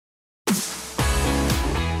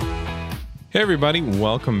Hey everybody,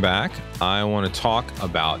 welcome back. I want to talk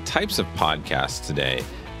about types of podcasts today.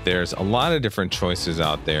 There's a lot of different choices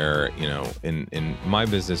out there. You know, in my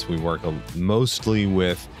business, we work mostly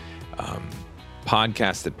with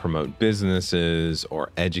podcasts that promote businesses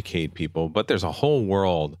or educate people, but there's a whole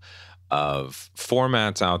world of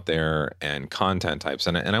formats out there and content types.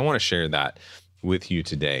 And I want to share that with you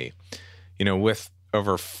today. You know, with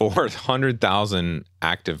over 400,000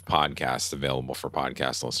 active podcasts available for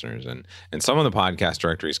podcast listeners. And some of the podcast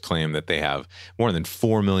directories claim that they have more than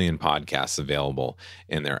 4 million podcasts available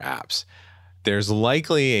in their apps. There's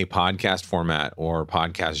likely a podcast format or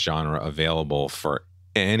podcast genre available for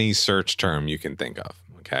any search term you can think of.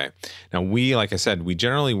 Okay. Now, like I said, we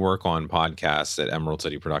generally work on podcasts at Emerald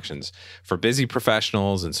City Productions for busy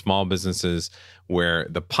professionals and small businesses where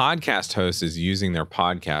the podcast host is using their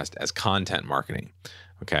podcast as content marketing.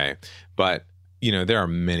 Okay. But, you know, there are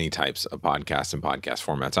many types of podcasts and podcast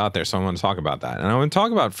formats out there. So I want to talk about that. And I want to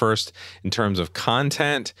talk about first in terms of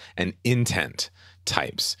content and intent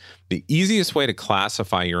types. The easiest way to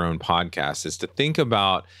classify your own podcast is to think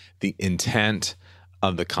about the intent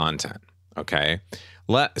of the content. Okay.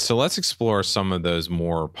 So let's explore some of those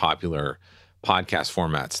more popular podcast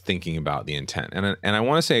formats, thinking about the intent. And I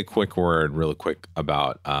want to say a quick word really quick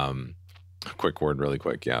about, yeah,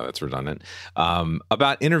 that's redundant,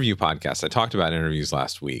 about interview podcasts. I talked about interviews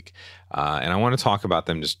last week, and I want to talk about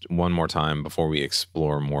them just one more time before we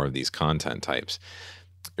explore more of these content types.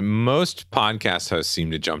 Most podcast hosts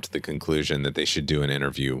seem to jump to the conclusion that they should do an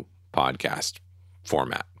interview podcast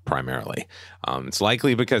format. Primarily. It's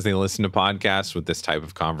likely because they listen to podcasts with this type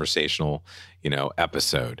of conversational,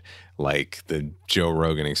 episode, like the Joe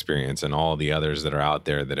Rogan Experience and all the others that are out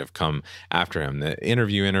there that have come after him. The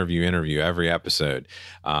interview every episode.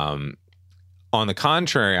 On the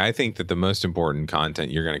contrary, I think that the most important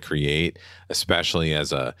content you're going to create, especially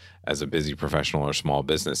as a busy professional or small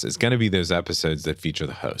business, is going to be those episodes that feature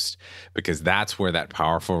the host, because that's where that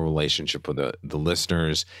powerful relationship with the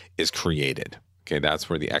listeners is created. Okay, that's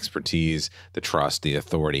where the expertise, the trust, the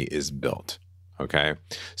authority is built. Okay,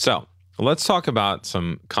 so let's talk about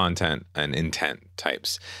some content and intent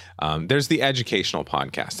types. There's the educational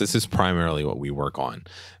podcast. This is primarily what we work on.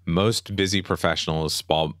 Most busy professionals,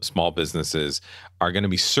 small businesses are going to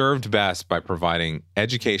be served best by providing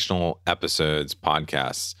educational episodes,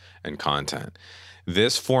 podcasts, and content.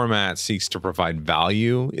 This format seeks to provide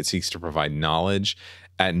value. It seeks to provide knowledge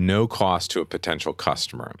at no cost to a potential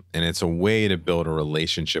customer. And it's a way to build a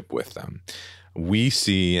relationship with them. We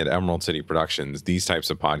see at Emerald City Productions these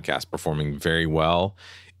types of podcasts performing very well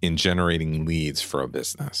in generating leads for a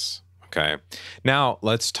business. Okay. Now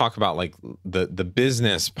let's talk about like the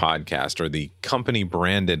business podcast or the company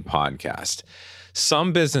branded podcast.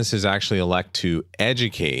 Some businesses actually elect to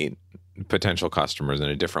educate potential customers in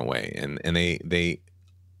a different way. And they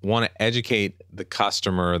want to educate the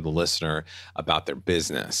customer, the listener, about their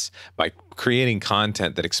business by creating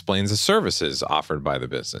content that explains the services offered by the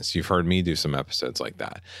business. You've heard me do some episodes like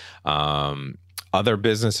that. Other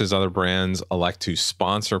businesses, other brands elect to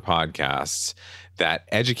sponsor podcasts that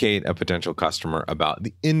educate a potential customer about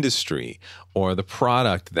the industry or the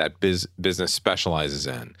product that business specializes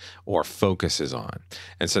in or focuses on.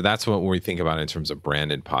 And so that's what we think about in terms of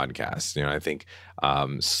branded podcasts. I think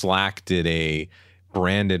Slack did a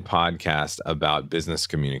branded podcast about business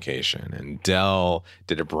communication, and Dell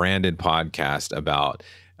did a branded podcast about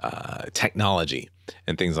technology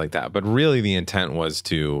and things like that. But really the intent was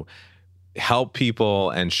to help people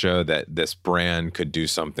and show that this brand could do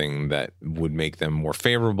something that would make them more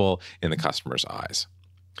favorable in the customer's eyes.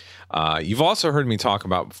 You've also heard me talk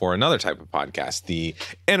about before another type of podcast, the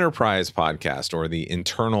enterprise podcast or the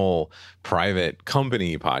internal private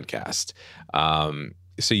company podcast.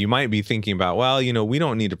 So you might be thinking about, well, we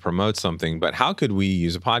don't need to promote something, but how could we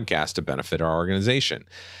use a podcast to benefit our organization?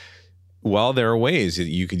 Well, there are ways that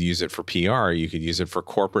you could use it for PR. You could use it for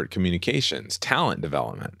corporate communications, talent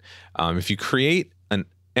development. If you create an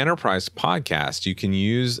enterprise podcast, you can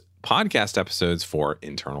use podcast episodes for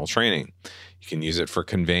internal training. You can use it for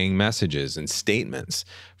conveying messages and statements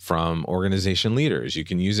from organization leaders. You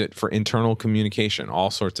can use it for internal communication.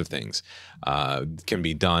 All sorts of things can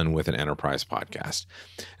be done with an enterprise podcast.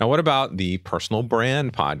 Now, what about the personal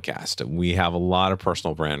brand podcast? We have a lot of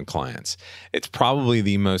personal brand clients. It's probably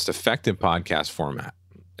the most effective podcast format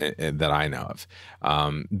that I know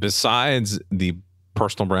of. Besides the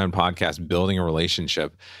personal brand podcast, building a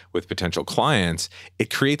relationship with potential clients,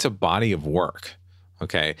 it creates a body of work,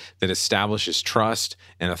 okay, that establishes trust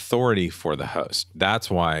and authority for the host. That's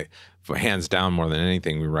why, hands down, more than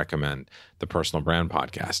anything, we recommend the personal brand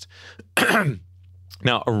podcast.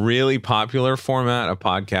 Now, a really popular format of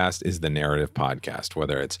podcast is the narrative podcast,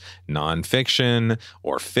 whether it's nonfiction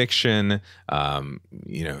or fiction,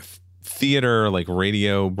 theater like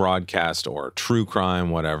radio broadcast or true crime,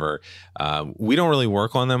 whatever. We don't really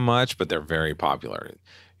work on them much, but they're very popular.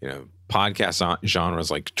 Podcast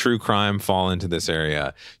genres like true crime fall into this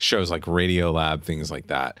area. Shows like Radiolab, things like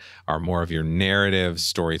that, are more of your narrative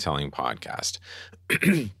storytelling podcast.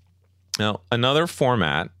 Now, another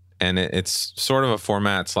format, and it's sort of a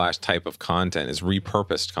format / type of content, is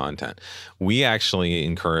repurposed content. We actually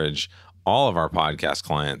encourage all of our podcast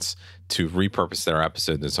clients to repurpose their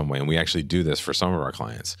episodes in some way. And we actually do this for some of our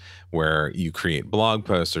clients, where you create blog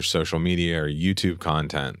posts or social media or YouTube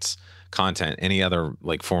content, any other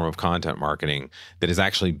like form of content marketing that is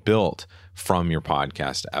actually built from your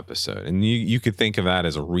podcast episode. And you could think of that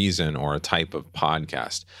as a reason or a type of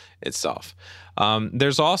podcast itself.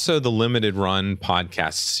 There's also the limited run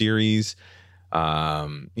podcast series.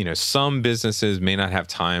 Some businesses may not have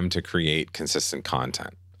time to create consistent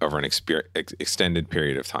content over an extended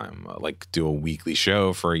period of time, like do a weekly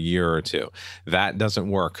show for a year or two. That doesn't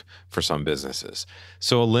work for some businesses.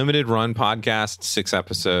 So a limited run podcast, 6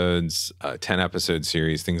 episodes, 10 episode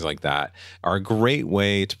series, things like that, are a great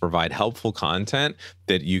way to provide helpful content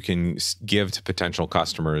that you can give to potential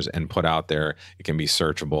customers and put out there. It can be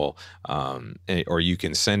searchable, or you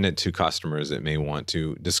can send it to customers that may want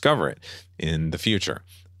to discover it in the future.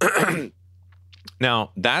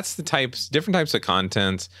 Now, that's different types of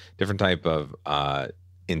content, different type of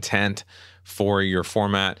intent for your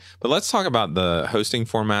format. But let's talk about the hosting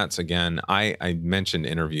formats. Again, I mentioned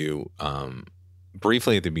interview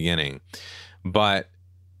briefly at the beginning, but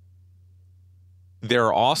there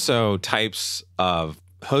are also types of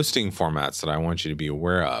hosting formats that I want you to be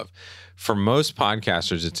aware of. For most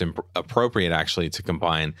podcasters, it's appropriate actually to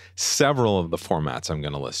combine several of the formats I'm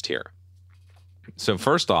going to list here. So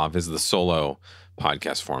first off is the solo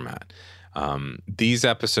podcast format. These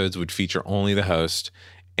episodes would feature only the host.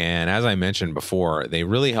 And as I mentioned before, they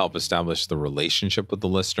really help establish the relationship with the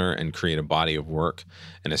listener and create a body of work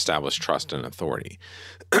and establish trust and authority.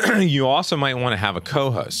 You also might want to have a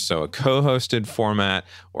co-host. So a co-hosted format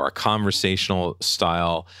or a conversational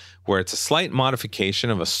style where it's a slight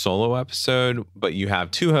modification of a solo episode, but you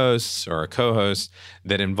have 2 hosts or a co-host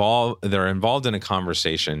that are involved in a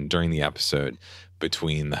conversation during the episode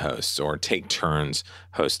between the hosts, or take turns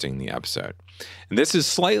hosting the episode. And this is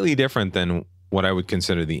slightly different than what I would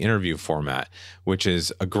consider the interview format, which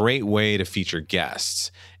is a great way to feature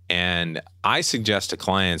guests. And I suggest to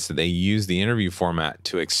clients that they use the interview format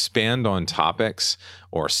to expand on topics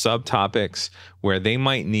or subtopics where they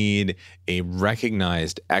might need a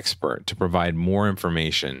recognized expert to provide more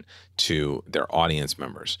information to their audience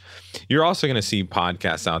members. You're also going to see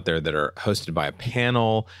podcasts out there that are hosted by a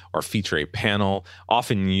panel or feature a panel,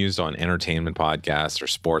 often used on entertainment podcasts or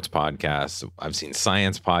sports podcasts. I've seen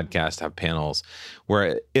science podcasts have panels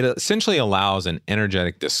where it essentially allows an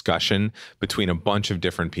energetic discussion between a bunch of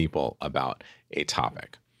different people about a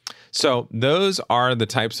topic. So those are the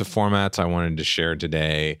types of formats I wanted to share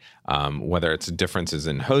today, whether it's differences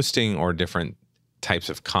in hosting or different types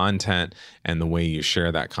of content and the way you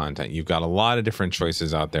share that content. You've got a lot of different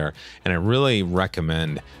choices out there, and I really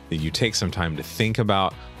recommend that you take some time to think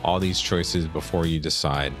about all these choices before you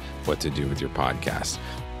decide what to do with your podcast.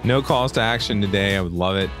 No calls to action today. I would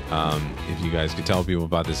love it if you guys could tell people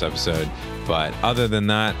about this episode. But other than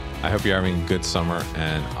that, I hope you're having a good summer,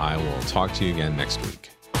 and I will talk to you again next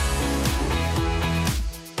week.